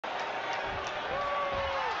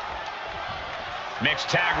Mixed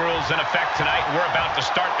tag rules in effect tonight. We're about to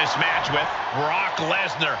start this match with Brock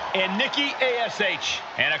Lesnar and Nikki ASH.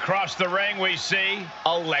 And across the ring we see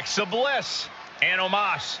Alexa Bliss and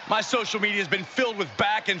Omos. My social media has been filled with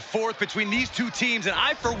back and forth between these two teams, and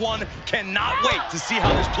I, for one, cannot wait to see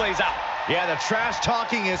how this plays out. Yeah, the trash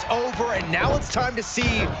talking is over, and now it's time to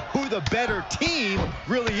see who the better team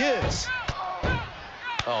really is.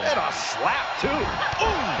 Oh. And a slap, too.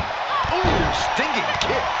 Ooh, ooh, stinging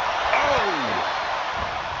kick. Oh.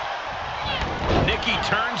 Nikki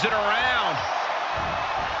turns it around.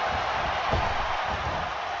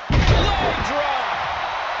 Low drop.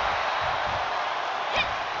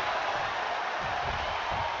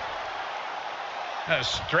 A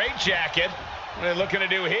straight jacket. What are they looking to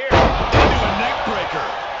do here? Into a neck breaker.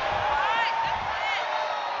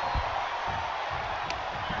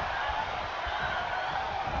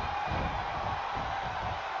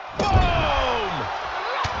 Boom!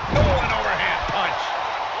 Oh, an overhand punch.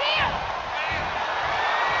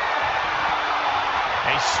 A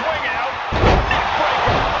swing out. Neck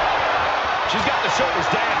breaker. She's got the shoulders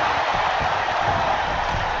down.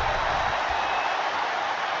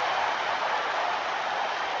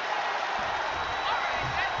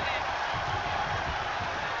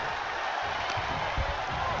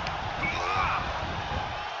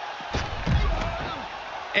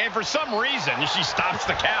 And for some reason, she stops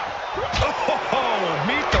the count. Oh,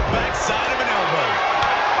 meet the backside of an elbow.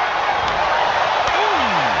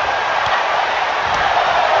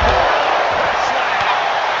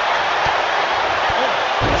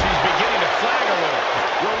 She's beginning to flag a little.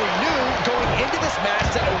 Well, we knew going into this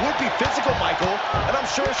match that it would be physical, Michael, and I'm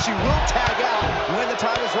sure she will tag out when the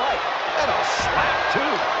time is right. And a slap,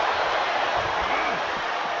 too.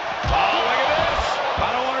 Oh, look at this. I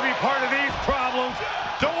don't want to be part of these problems.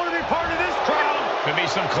 Don't want to be part of this crowd. Could be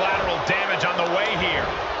some collateral damage on the way here.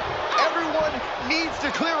 Everyone needs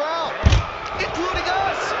to clear out, including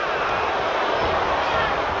us.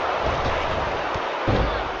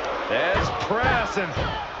 There's press and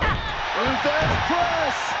There's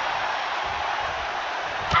press.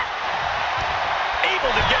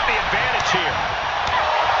 Able to get the advantage here.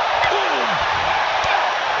 Boom.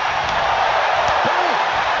 Boom.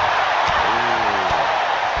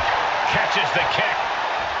 Catches the kick.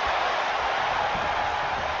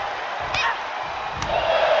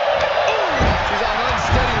 She's on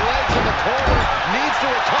unsteady legs in the corner. Needs to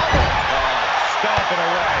recover. stomping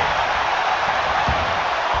away.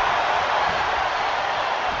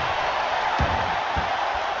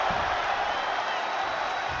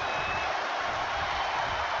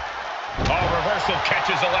 Oh, reversal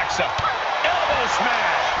catches Alexa. Elbow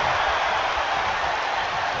smash.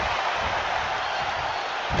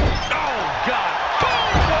 Oh, God. Boom,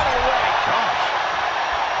 what a right. Gosh.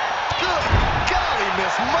 Good golly,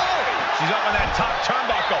 Miss Molly. She's up on that top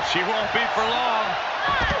turnbuckle. She won't be for long.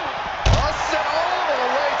 Busted all the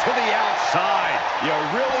way to the outside. You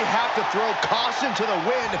really have to throw caution to the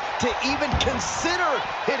wind to even consider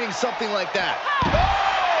hitting something like that.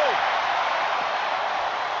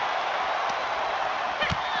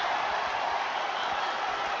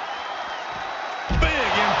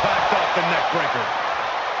 Big impact off the neck breaker.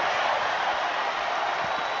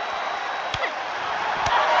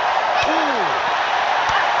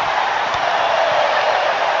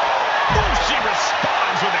 She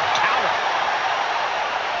responds with a counter.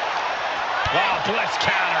 Wow, Bliss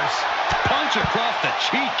counters. Punch across the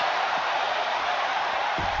cheek.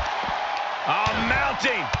 Oh,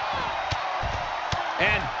 mounting.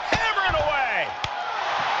 And hammering away.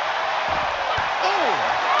 Oh,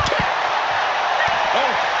 kick.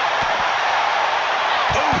 Oh.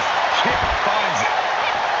 Oof, kick finds it.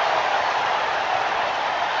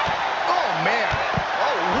 Oh, man.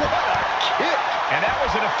 Oh, what a kick. And that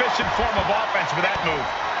was an efficient form of offense with that move.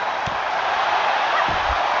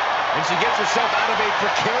 And she gets herself out of a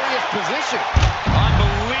precarious position.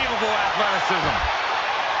 Unbelievable athleticism.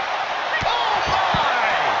 Oh,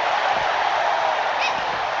 my!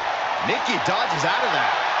 Nikki dodges out of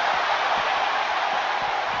that.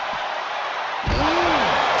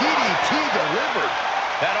 DDT delivered.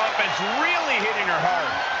 That offense really hitting her hard.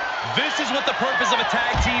 This is what the purpose of a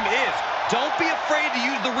tag team is. Don't be afraid to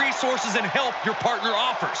use the resources and help your partner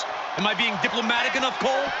offers. Am I being diplomatic enough,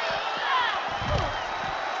 Cole?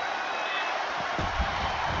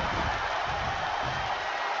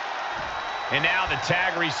 And now the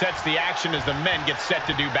tag resets the action as the men get set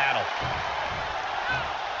to do battle.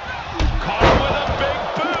 Caught with a big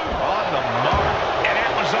boot. On the mark. And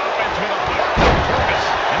that was offense with a purpose.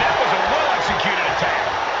 And that was a well-executed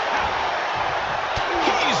attack.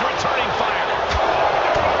 He's returning fire.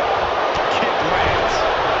 Kick lands.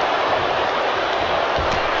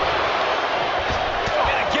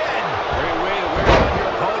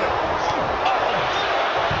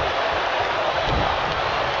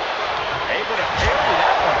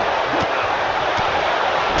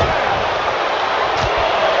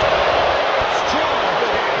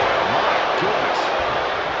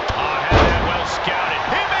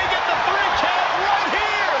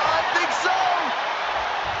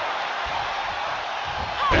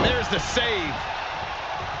 And there's the save.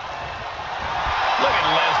 Look at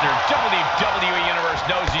Lesnar. WWE Universe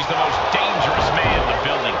knows he's the most dangerous man in the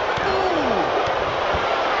building. Ooh.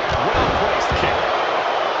 Well-placed kick.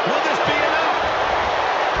 Will this be enough?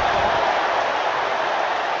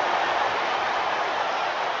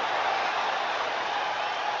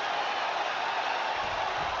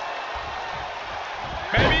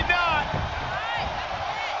 Maybe not.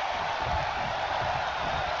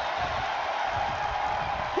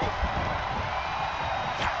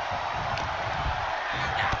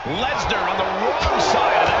 Lesnar on the wrong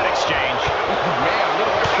side of that exchange. Man, a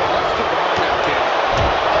little extra luster behind that kick.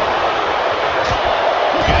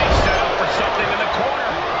 Getting set up for something in the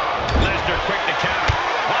corner. Lesnar quick to counter.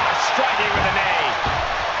 Striking with a knee.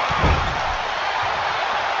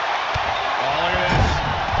 Oh, look at this.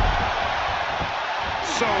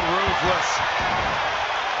 So ruthless.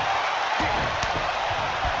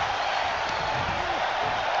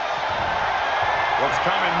 What's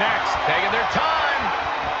coming next? Taking their time.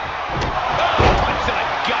 Oh, punch to the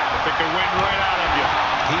gut. Took the wind right out of you.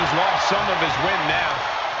 He's lost some of his wind now.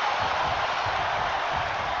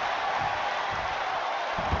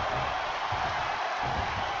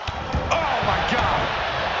 Oh, my God.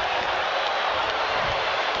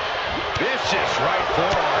 Vicious right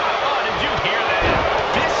forward. Oh, did you hear that?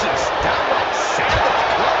 Vicious. Downright savage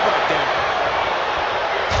club right there.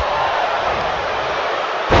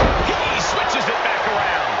 He switches it back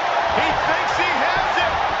around. He thinks he has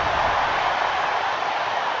it.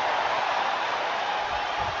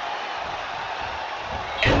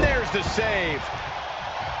 And there's the save.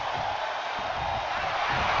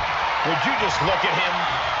 Would you just look at him?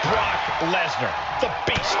 Brock Lesnar, the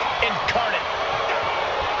beast incarnate.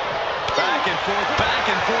 Back and forth,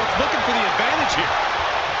 looking for the advantage here.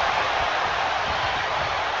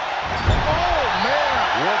 Oh,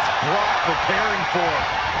 man. What's Brock preparing for?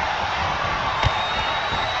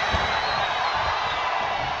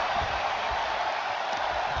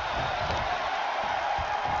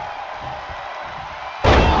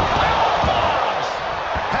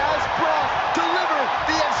 Has Brock delivered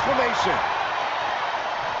the exclamation?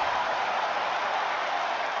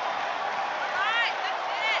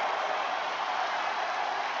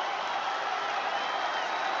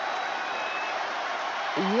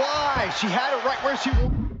 Why? She had it right where she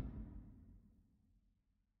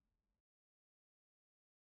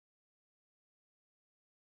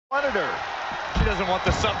wanted her. She doesn't want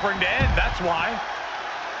the suffering to end, that's why.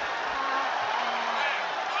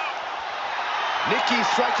 Nikki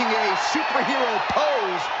striking a superhero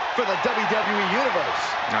pose for the WWE Universe.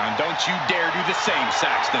 Now, don't you dare do the same,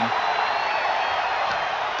 Saxton.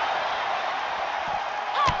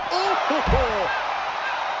 Ooh.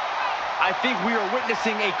 I think we are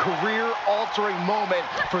witnessing a career-altering moment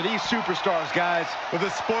for these superstars, guys. But the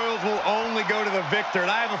spoils will only go to the victor, and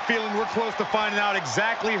I have a feeling we're close to finding out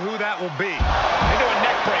exactly who that will be. Into a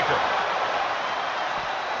neck breaker.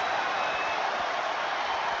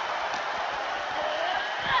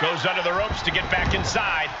 Goes under the ropes to get back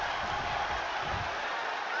inside.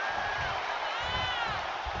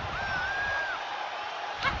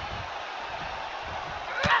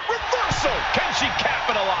 Reversal! Can she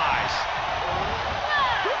capitalize?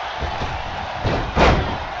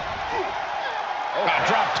 Oh,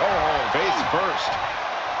 drop toe hold. Face first.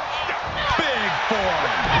 Big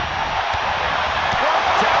forearm.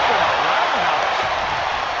 Down to the roundhouse.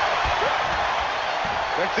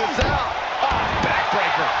 Check this out.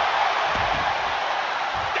 Backbreaker.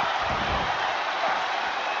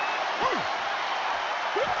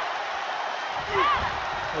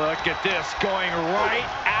 Look at this, going right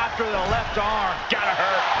after the left arm. Gotta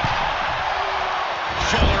hurt.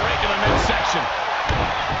 Shoulder right to the midsection.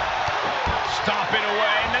 Stomping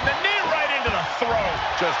away, and then the knee right into the throat.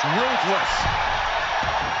 Just ruthless.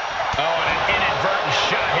 Oh, and an inadvertent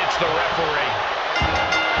shot hits the referee.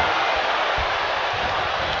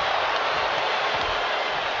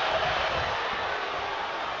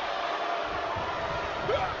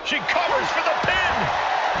 She covers for the pin.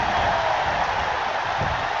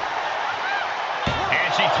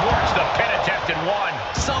 And she thwarts the pin attempt in one.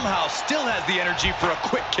 Somehow still has the energy for a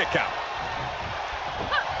quick kick out.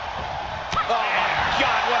 Oh, my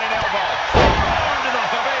God, what an elbow. Into the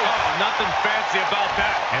face. Oh, nothing fancy about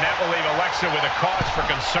that. And that will leave Alexa with a cause for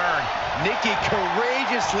concern. Nikki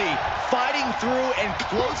courageously fighting through and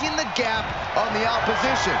closing the gap on the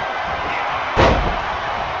opposition.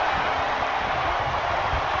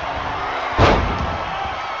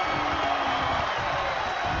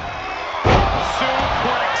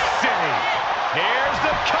 Suplex City. Here's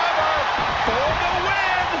the cover for the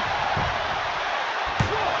win.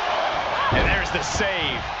 And there's the the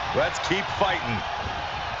save. Let's keep fighting.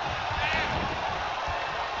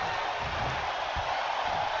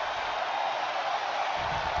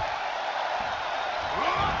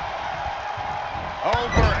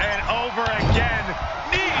 Over and over again.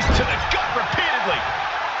 Knees to the gut repeatedly.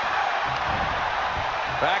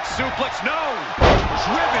 Back suplex, no!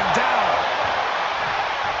 Driven down.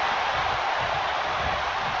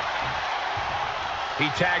 He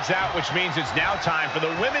tags out, which means it's now time for the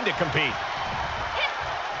women to compete.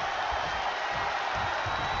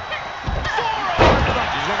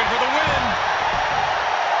 She's looking for the win.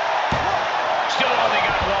 Still only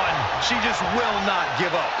got one. She just will not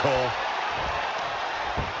give up, Cole.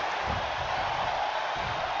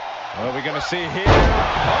 What are we going to see here?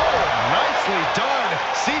 Oh, nicely done.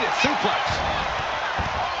 Seated suplex.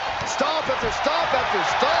 Stop after stop after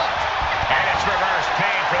stop. And it's reverse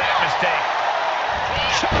pain for that mistake.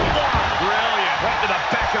 Chop block. Brilliant. Right to the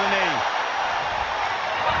back of the knee.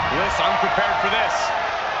 Bliss unprepared for this.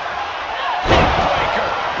 Breaker.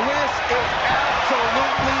 Bliss is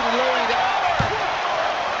absolutely